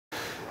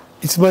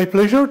It's my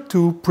pleasure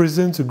to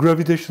present the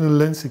gravitational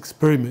lens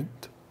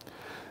experiment.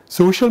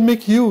 So we shall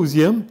make use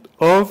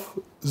of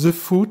the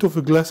foot of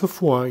a glass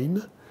of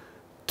wine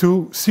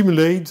to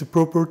simulate the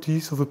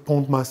properties of a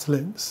point mass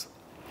lens.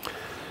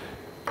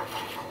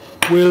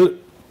 Well,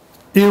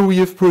 here we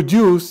have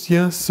produced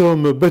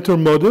some better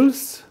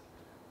models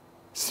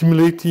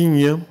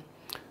simulating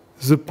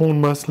the point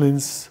mass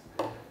lens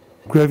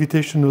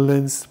gravitational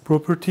lens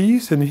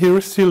properties, and here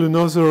is still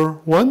another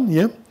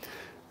one,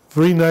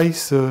 very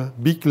nice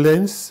big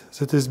lens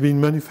that has been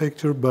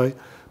manufactured by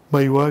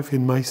my wife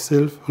and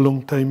myself a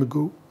long time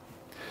ago.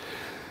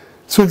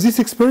 So in this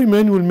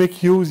experiment we'll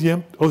make use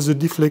of the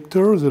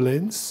deflector, the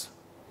lens,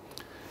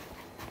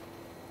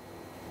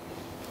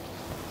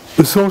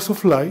 a source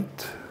of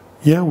light,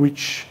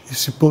 which is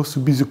supposed to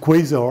be the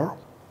quasar,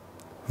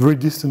 very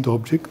distant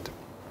object.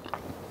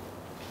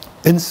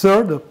 And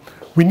third,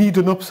 we need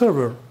an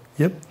observer.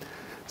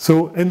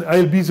 So, and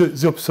I'll be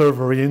the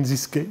observer in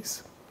this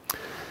case.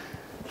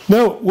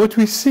 Now, what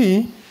we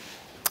see,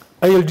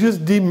 I'll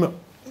just dim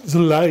the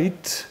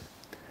light,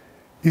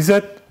 is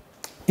that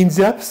in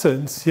the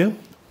absence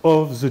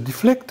of the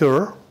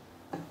deflector,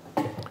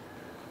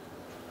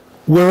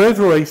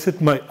 wherever I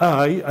set my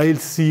eye, I'll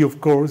see, of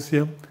course,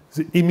 the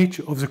image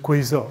of the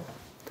quasar.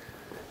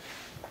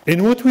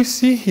 And what we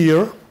see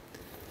here,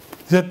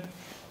 that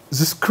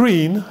the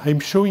screen I'm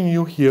showing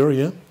you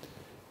here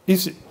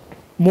is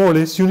more or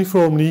less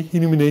uniformly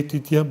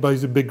illuminated by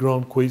the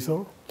background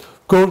quasar.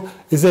 Of course,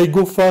 as I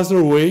go farther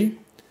away,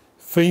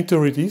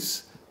 fainter it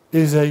is.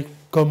 As I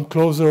come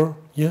closer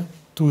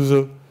to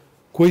the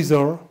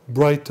quasar,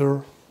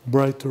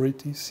 brighter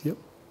it is.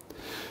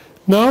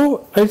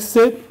 Now I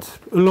set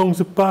along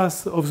the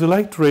path of the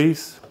light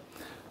rays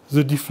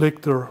the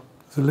deflector,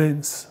 the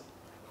lens,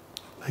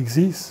 like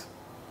this.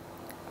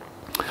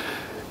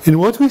 And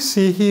what we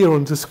see here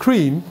on the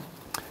screen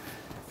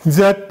is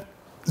that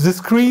the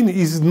screen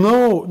is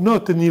now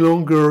not any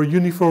longer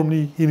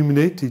uniformly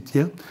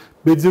illuminated,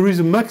 but there is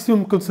a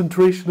maximum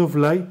concentration of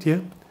light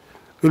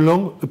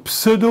along a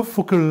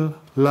pseudo-focal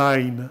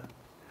line.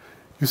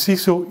 You see,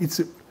 so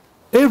it's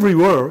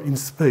everywhere in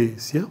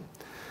space.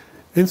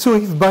 And so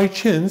if by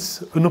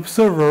chance an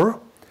observer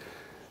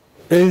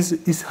has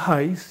his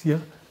eyes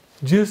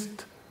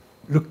just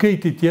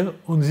located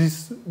on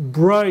this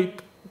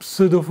bright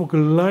pseudo-focal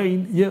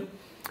line,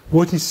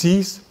 what he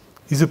sees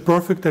is a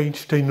perfect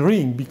Einstein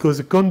ring, because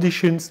the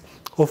conditions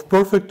of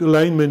perfect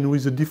alignment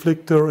with the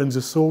deflector and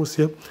the source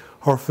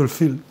are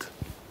fulfilled.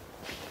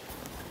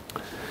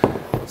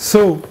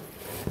 So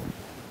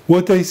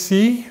what I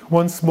see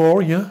once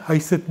more, I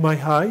set my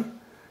eye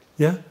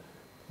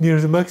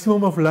near the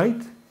maximum of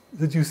light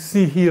that you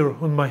see here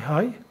on my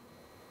eye,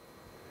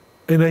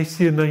 and I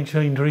see an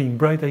Einstein ring,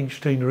 bright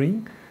Einstein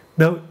ring.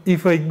 Now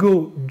if I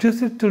go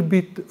just a little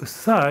bit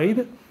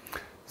aside,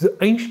 the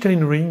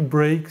Einstein ring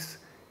breaks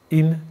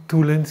in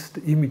two lensed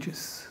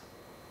images.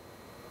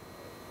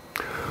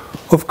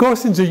 Of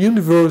course, in the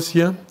universe,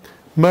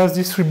 mass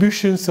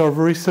distributions are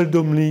very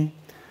seldomly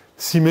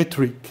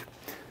symmetric.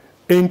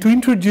 And to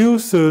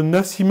introduce an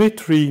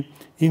asymmetry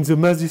in the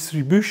mass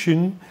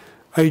distribution,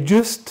 I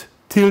just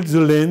tilt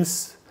the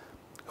lens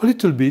a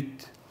little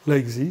bit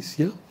like this,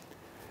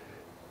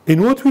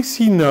 And what we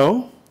see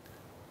now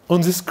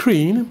on the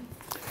screen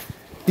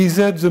is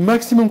that the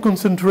maximum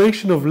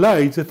concentration of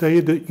light that I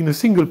had in a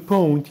single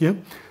point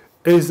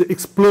has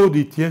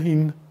exploded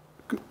in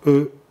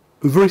a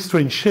very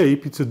strange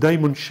shape. It's a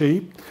diamond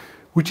shape,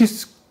 which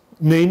is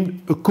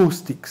named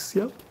acoustics.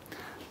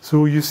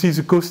 So you see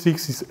the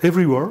acoustics is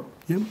everywhere,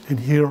 and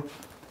here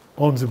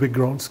on the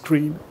background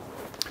screen.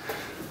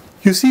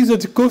 You see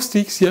that the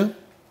acoustics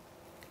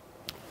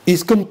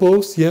is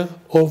composed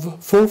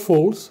of four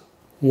folds: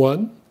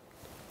 1,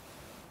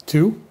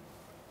 2,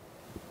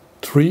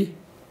 3,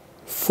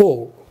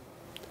 4,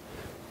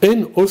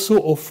 and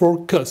also of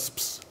four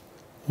cusps: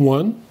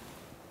 1,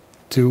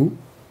 2,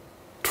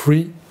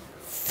 3,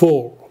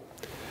 4.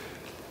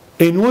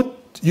 And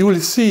what you will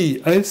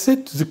see, I'll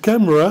set the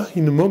camera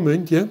in a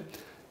moment,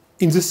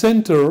 in the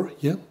center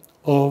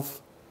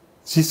of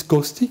these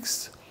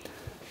acoustics.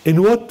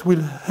 And what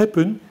will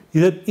happen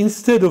is that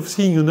instead of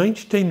seeing an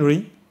Einstein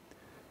ring,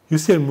 you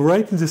see I'm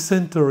right in the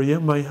center,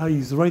 my eye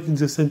is right in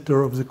the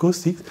center of the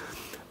acoustics.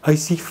 I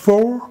see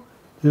four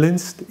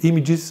lensed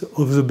images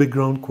of the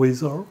background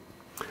quasar.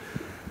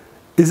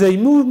 As I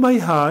move my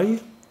eye,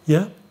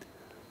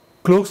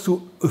 close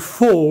to a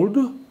fold,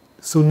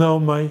 so now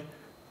my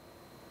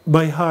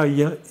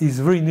eye is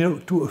very near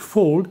to a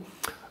fold,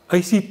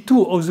 I see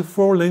two of the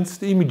four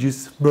lensed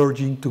images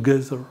merging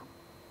together.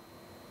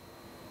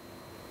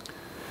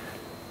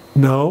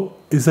 Now,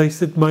 as I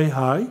set my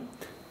eye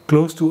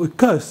close to a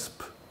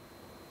cusp,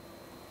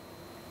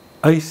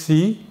 I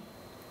see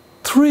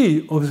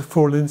three of the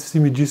four lensed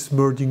images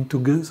merging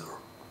together.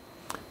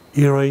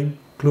 Here I'm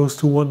close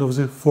to one of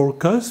the four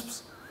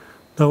cusps.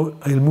 Now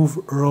I'll move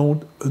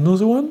around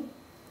another one.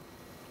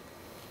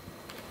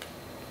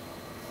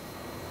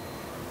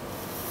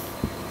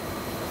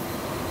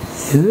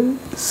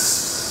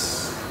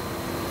 Yes.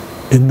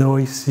 And now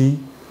I see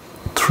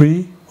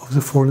three of of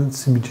the four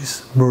lens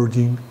images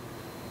merging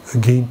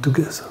again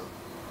together.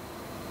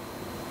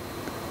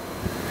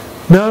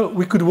 Now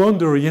we could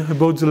wonder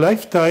about the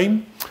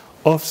lifetime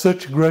of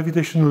such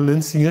gravitational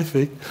lensing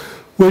effect.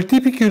 Well,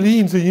 typically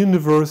in the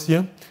universe,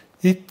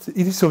 it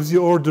is of the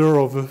order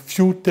of a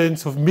few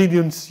tens of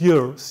millions of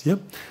years.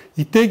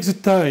 It takes the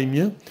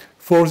time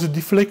for the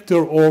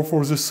deflector or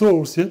for the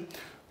source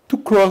to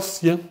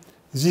cross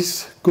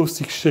this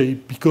caustic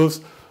shape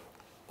because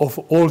of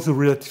all the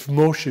relative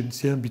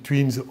motions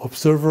between the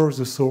observer,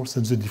 the source,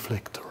 and the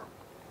deflector.